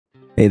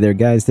Hey there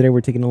guys, today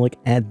we're taking a look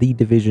at the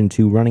Division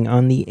 2 running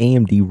on the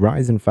AMD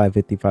Ryzen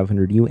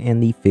 55500U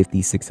and the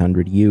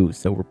 5600U.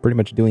 So we're pretty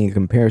much doing a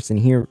comparison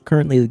here.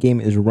 Currently the game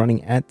is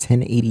running at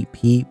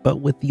 1080p, but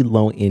with the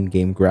low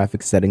in-game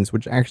graphics settings,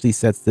 which actually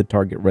sets the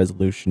target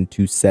resolution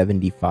to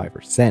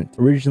 75%.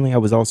 Originally I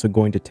was also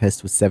going to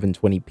test with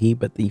 720p,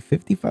 but the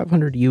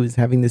 5500U is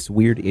having this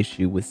weird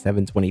issue with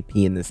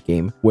 720p in this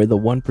game, where the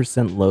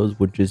 1% lows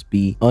would just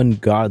be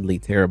ungodly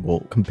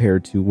terrible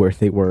compared to where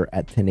they were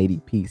at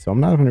 1080p. So I'm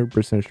not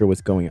 100% sure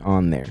what's going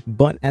on there,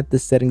 but at the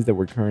settings that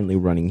we're currently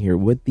running here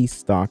with the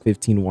stock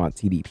 15-watt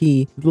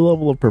TDP, the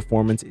level of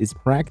performance is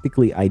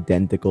practically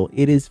identical.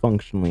 It is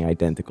functionally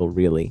identical,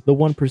 really. The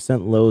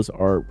 1% lows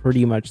are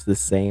pretty much the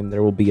same.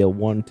 There will be a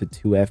 1 to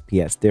 2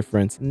 FPS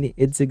difference, and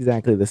it's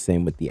exactly the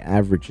same with the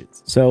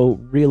averages. So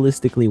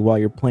realistically, while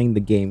you're playing the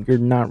game, you're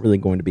not really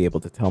going to be able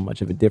to tell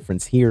much of a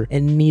difference here,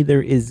 and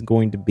neither is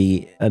going to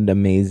be an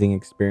amazing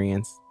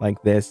experience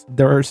like this.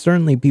 There are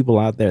certainly people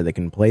out there that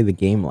can play the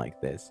game like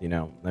this, you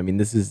know. I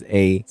mean, this is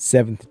a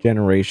 7th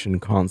generation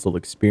console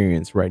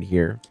experience right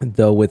here,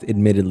 though with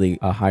admittedly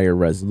a higher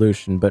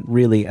resolution, but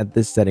really at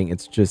this setting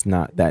it's just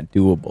not that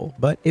doable.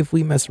 But if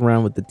we mess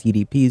around with the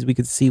TDPs, we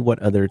could see what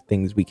other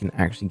things we can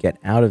actually get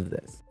out of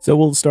this. So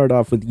we'll start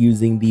off with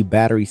using the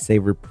battery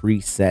saver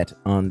preset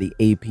on the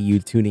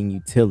APU tuning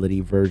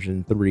utility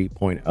version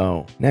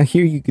 3.0. Now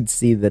here you could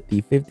see that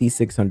the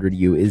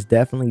 5600U is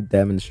definitely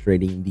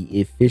demonstrating the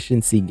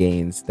efficiency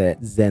gains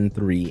that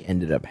ZEN3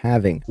 ended up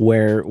having,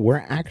 where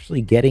we're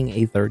actually getting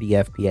a 30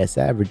 FPS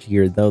average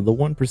here, though the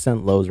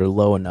 1% lows are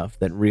low enough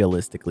that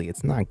realistically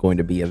it's not going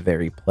to be a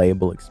very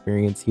playable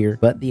experience here,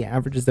 but the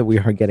averages that we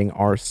are getting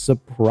are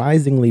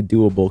surprisingly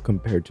doable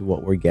compared to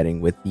what we're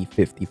getting with the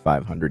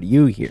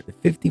 5500U here. The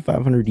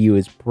 5500U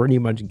is pretty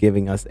much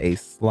giving us a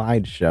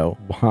slideshow,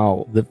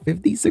 while the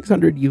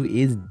 5600U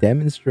is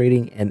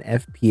demonstrating an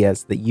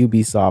FPS that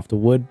Ubisoft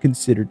would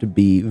consider to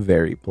be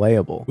very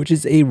playable, which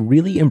is a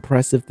really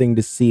impressive thing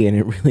to see, and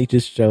it really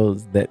just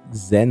shows that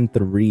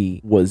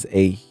ZEN3 was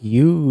a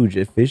huge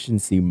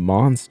efficiency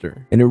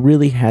monster, and it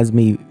really has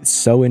me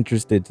so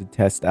interested to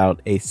test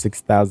out a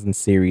 6000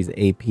 series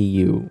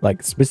APU.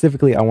 Like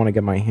specifically, I want to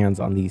get my hands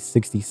on the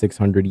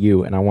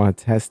 6600U and I want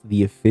to test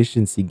the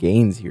efficiency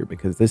gains here,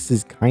 because this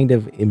is kind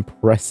of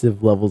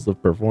impressive levels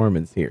of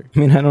performance here. I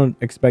mean, I don't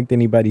expect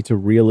anybody to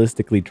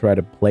realistically try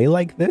to play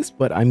like this,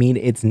 but I mean,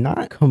 it's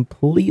not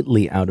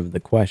completely out of the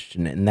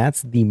question, and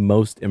that's the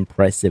most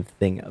impressive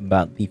thing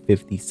about the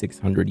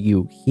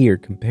 5600U here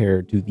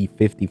compared to the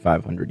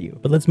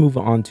 5500U. But let's move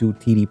on to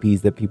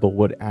TDPs that people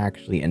would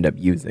actually end up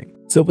using.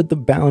 So with the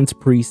balance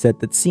preset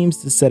that seems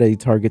to set a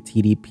target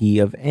TDP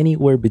of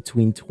anywhere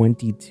between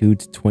 22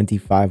 to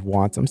 25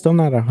 watts, I'm still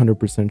not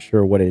 100%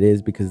 sure what it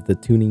is because the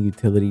tuning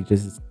utility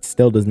just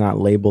still does not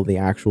label the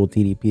actual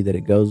TDP that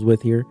it goes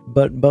with here,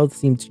 but both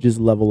seem to just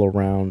level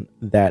around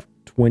that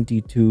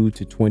 22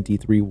 to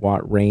 23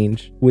 watt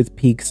range with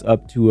peaks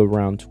up to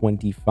around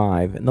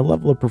 25, and the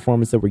level of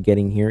performance that we're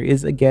getting here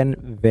is again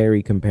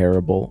very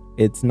comparable.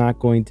 It's not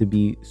going to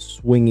be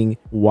swinging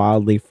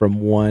wildly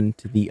from one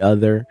to the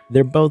other.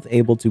 They're both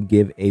able to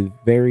give a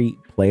very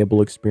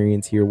playable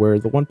experience here, where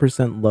the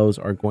 1% lows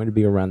are going to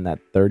be around that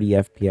 30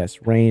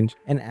 FPS range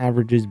and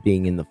averages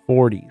being in the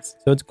 40s.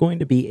 So it's going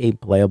to be a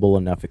playable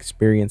enough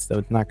experience, though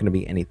it's not going to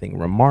be anything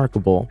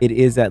remarkable. It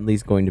is at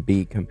least going to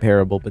be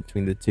comparable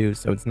between the two,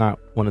 so it's not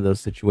one of those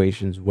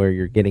situations where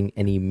you're getting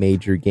any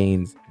major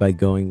gains by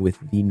going with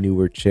the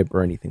newer chip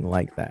or anything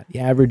like that. The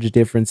average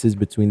differences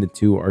between the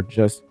two are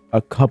just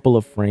a couple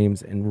of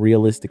frames, and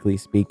realistically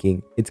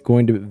speaking, it's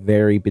going to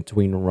vary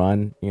between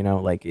run, you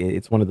know, like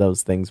it's one of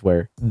those things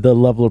where the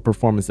level of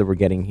performance that we're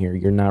getting here,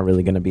 you're not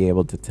really going to be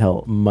able to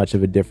tell much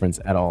of a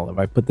difference at all. If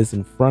I put this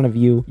in front of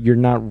you, you're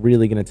not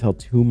really going to tell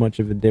too much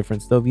of a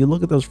difference, though if you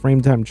look at those frame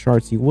time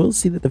charts, you will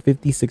see that the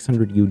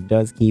 5600U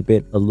does keep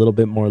it a little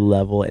bit more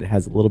level. It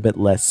has a little bit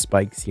less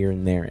spikes here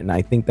and there, and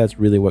I think that's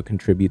really what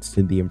contributes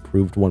to the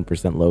improved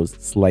 1% lows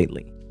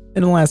slightly.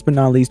 And last but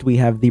not least, we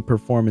have the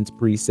performance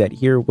preset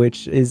here,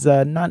 which is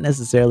not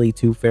necessarily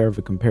too fair of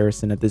a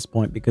comparison at this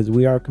point, because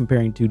we are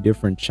comparing two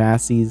different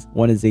chassis.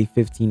 One is a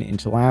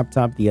 15-inch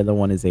laptop, the other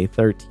one is a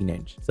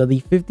 13-inch. So the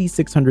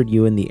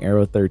 5600U and the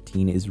Aero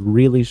 13 is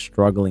really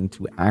struggling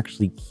to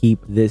actually keep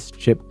this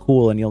chip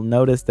cool, and you'll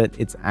notice that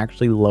it's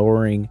actually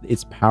lowering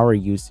its power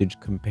usage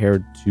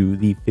compared to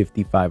the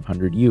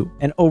 5500U.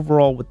 And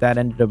overall, what that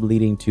ended up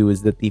leading to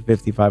is that the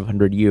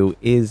 5500U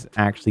is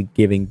actually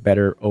giving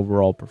better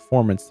overall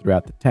performance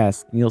throughout the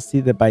test, and you'll see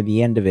that by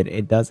the end of it,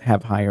 it does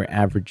have higher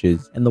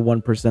averages, and the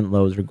 1%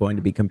 lows are going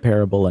to be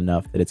comparable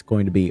enough that it's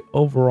going to be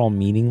overall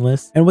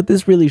meaningless. And what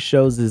this really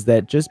shows is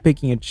that just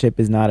picking a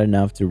chip is not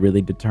enough to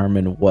really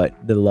determine what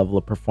the level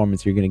of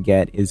performance you're going to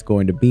get is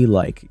going to be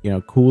like, you know,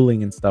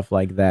 cooling and stuff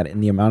like that,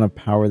 and the amount of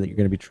power that you're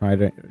going to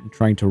be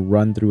trying to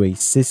run through a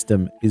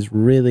system is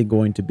really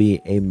going to be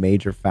a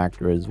major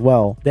factor as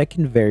well that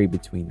can vary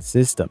between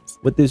systems.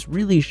 What this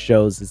really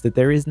shows is that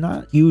there is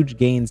not huge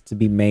gains to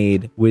be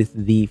made with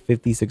the the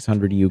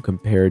 5600U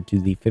compared to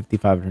the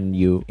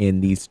 5500U in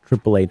these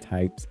AAA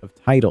types of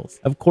titles.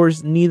 Of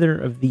course, neither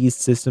of these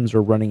systems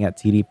are running at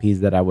TDPs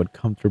that I would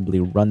comfortably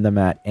run them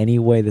at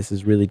anyway. This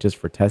is really just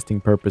for testing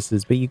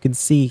purposes, but you can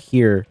see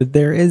here that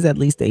there is at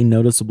least a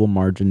noticeable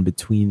margin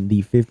between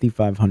the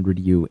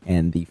 5500U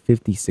and the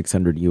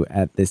 5600U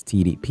at this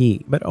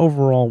TDP. But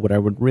overall, what I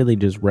would really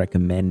just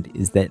recommend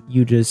is that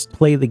you just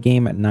play the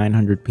game at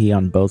 900p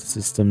on both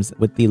systems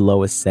with the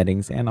lowest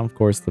settings, and of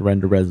course the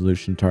render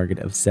resolution target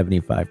of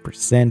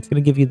 75%. It's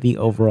going to give you the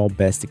overall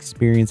best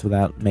experience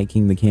without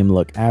making the game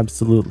look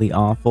absolutely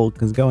awful,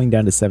 because going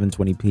down to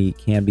 720p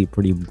can be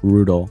pretty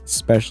brutal,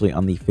 especially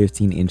on the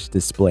 15-inch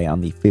display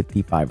on the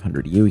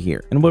 5500U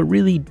here. And what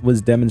really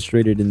was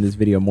demonstrated in this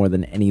video more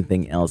than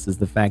anything else is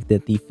the fact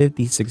that the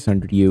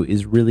 5600U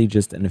is really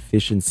just an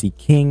efficiency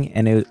king,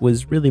 and it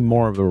was really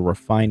more of a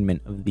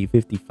refinement of the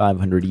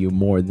 5500U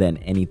more than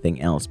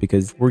anything else,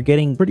 because we're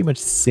getting pretty much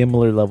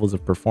similar levels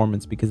of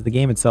performance because the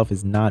game itself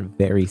is not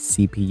very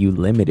CPU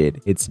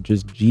limited. It's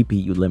just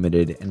GPU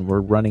limited, and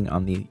we're running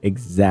on the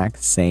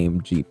exact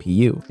same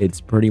GPU.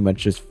 It's pretty much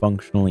just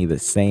functionally the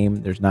same.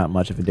 There's not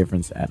much of a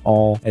difference at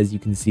all, as you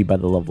can see by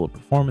the level of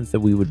performance that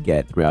we would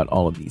get throughout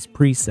all of these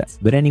presets.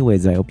 But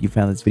anyways, I hope you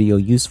found this video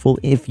useful.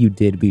 If you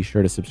did, be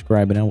sure to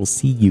subscribe, and I will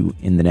see you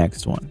in the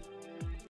next one.